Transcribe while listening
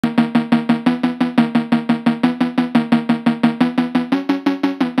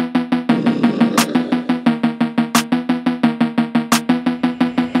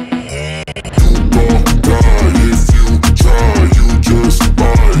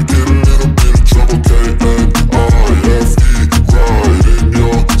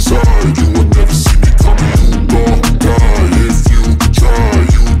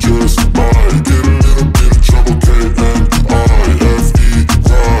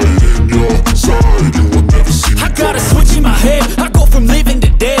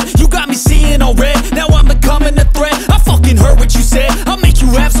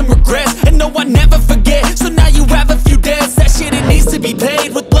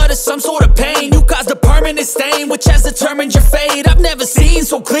sort of pain. You caused a permanent stain, which has determined your fate. I've never seen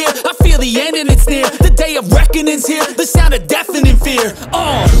so clear, I feel the end and it's near. The day of reckoning's here, the sound of deafening fear.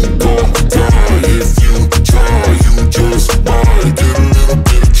 You gon' die if you try, you just might get a little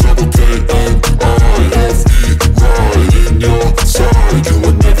bit of trouble, K-N-I-F-E, right in your side. You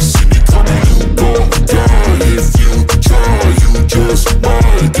will never see me coming. You gon' die if you try, you just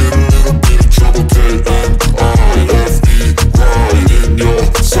might get a little bit of trouble, K-N-I-F-E, right in your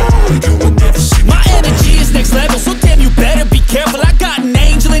side. You will never see me My energy is next level, so damn you better be careful. I got an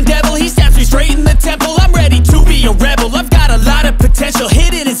angel and devil, he stabs me straight in the temple. I'm ready to be a rebel, I've got a lot of potential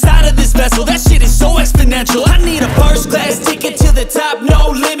hidden inside of this vessel. That shit is so exponential. I need a first class ticket to the top, no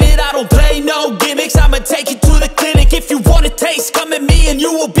limit. I don't play no gimmicks, I'ma take you to the clinic. If you want a taste, come at me and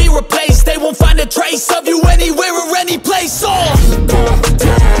you will be replaced. They won't find a trace of you anywhere or any place. You gon'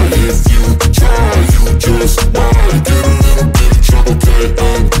 die if you try, you just might get a little bit of trouble,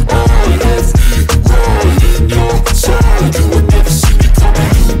 K-N-I-F-E, right in your side. You will never see me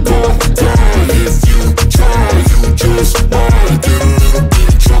coming. You gon' die if you try, you just might get a little bit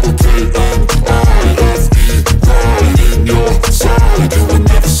of trouble, K-N-I-F-E, right in your side. You will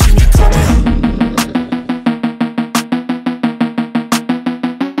never see me coming.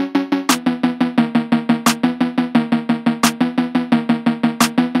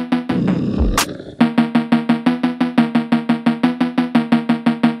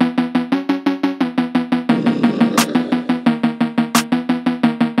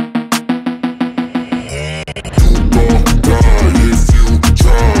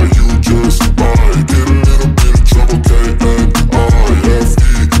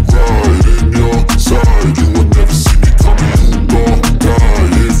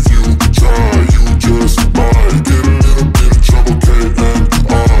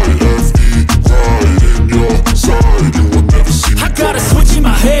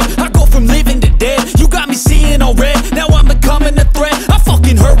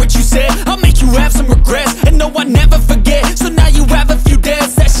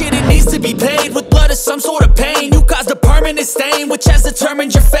 Stain, which has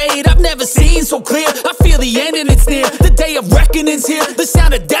determined your fate. I've never seen so clear, I feel the end and it's near. The day of reckoning's here, the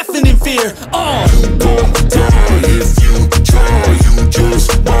sound of deafening fear. You gon' die if you try, you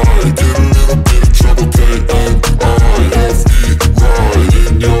just might get a little bit of trouble, K-N-I-F-E, right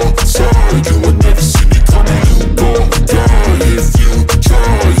in your side. You will never see me coming. You gon' die if you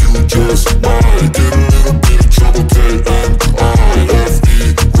try, you just might get a little bit of trouble, K-N-I-F-E,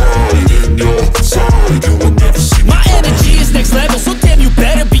 right in your side. You will never see me My energy is next level, so damn you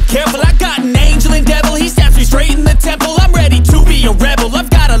better be careful. I got an angel and devil, he stabs me straight in the temple. I'm ready to be a rebel, I've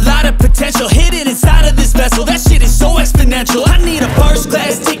got a lot of potential hidden inside of this vessel. That shit is so exponential. I need a first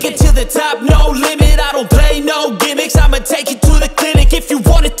class ticket to the top, no limit. I don't play no gimmicks, I'ma take you to the clinic. If you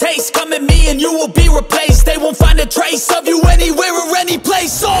want a taste, come at me and you will be replaced. They won't find a trace of you anywhere or any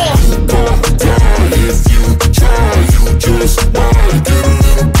place. You gon' die if you try, you just might get a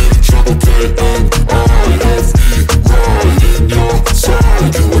little bit of trouble, K-N-I-F-E, right in your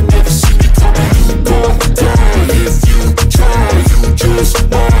side. You will never see me coming. You gon' die if you try, you just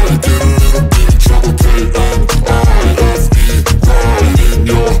might get a little bit of trouble, K-N-I-F-E, right in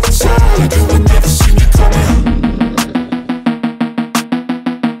your side. You will never see me coming.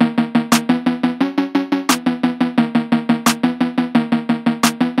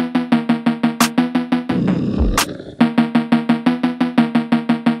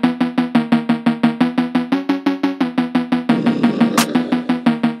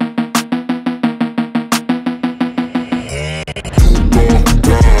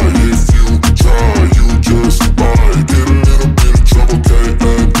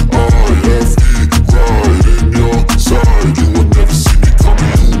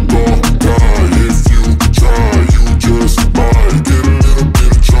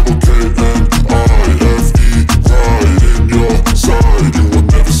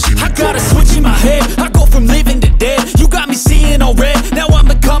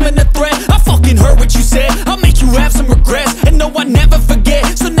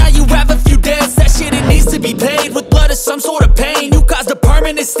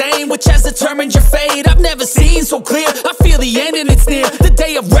 Stain, which has determined your fate. I've never seen so clear, I feel the end and it's near. The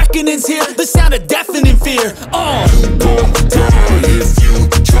day of reckoning's here, the sound of deafening fear. You gon' die if you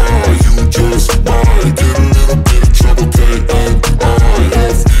try, you just might get a little bit of trouble, K-N-I-F-E,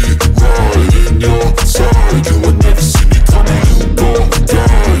 right in your side. You will never see me coming. You gon'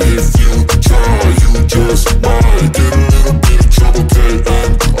 die if you try, you just might get a little bit of trouble,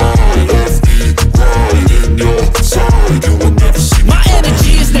 K-N-I-F-E, right in your side. You will never see me My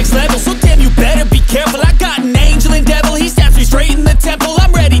energy is next level, so damn you better be careful. I got an angel and devil, he stabs me straight in the temple.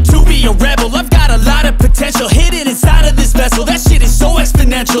 I'm ready to be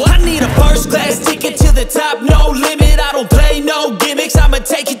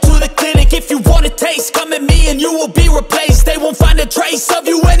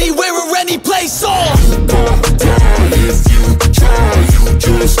anywhere or any place. Or you gon' die if you try. You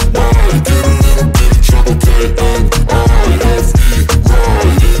just might get a little bit of trouble. K-N-I-F-E,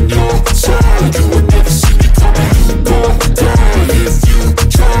 right in your side. You would never see me coming. You gon' die if you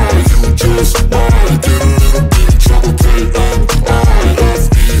try. You just might get a little bit of trouble. K-N-I-F-E,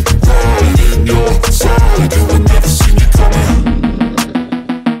 right in your side. You would never see me coming.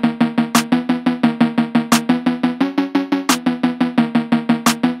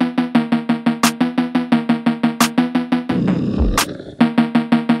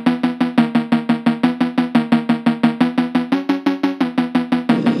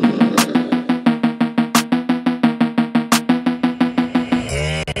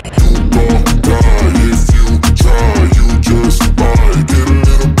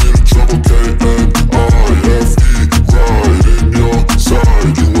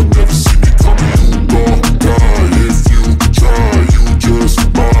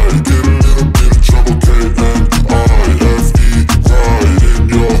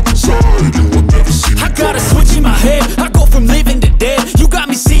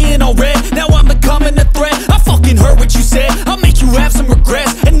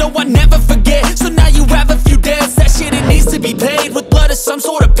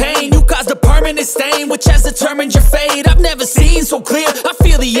 Stain, which has determined your fate. I've never seen so clear. I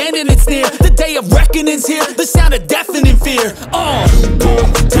feel the end and it's near. The day of reckoning's here. The sound of deafening fear. You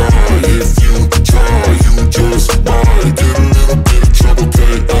gon' die if you try. You just might get a little bit of trouble.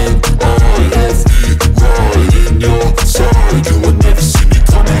 K-N-I-F-E, right in your side. You would never see me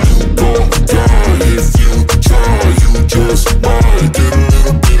coming. You gon' die if you try. You just might get a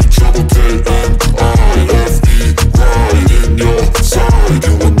little bit of trouble. K-N-I-F-E, right in your side.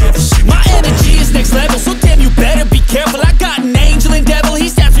 You would never see me My energy is next level, so damn you better be careful. I got an angel and devil, he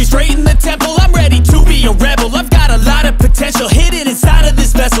stabs me straight in the temple. I'm ready to be a rebel, I've got a lot of potential hidden inside of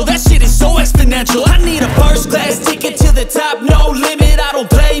this vessel. That shit is so exponential. I need a first class ticket to the top, no limit. I don't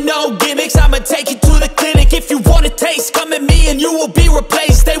play no gimmicks, I'ma take you to the clinic. If you want a taste, come at me and you will be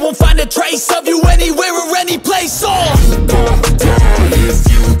replaced. They won't find a trace of you anywhere or any place. Or you gon' die if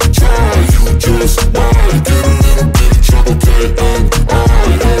you try. You just might get a little bit of trouble.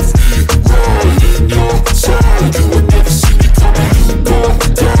 K-N-I-F-E, right in your side. You would never see me coming. You gon'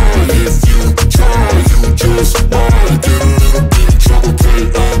 die if you try. You just might get a little bit of trouble.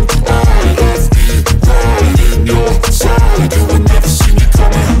 K-N-I-F-E, right in your side. You would never see me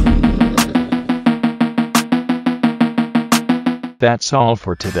coming. That's all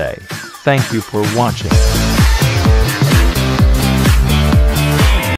for today. Thank you for watching.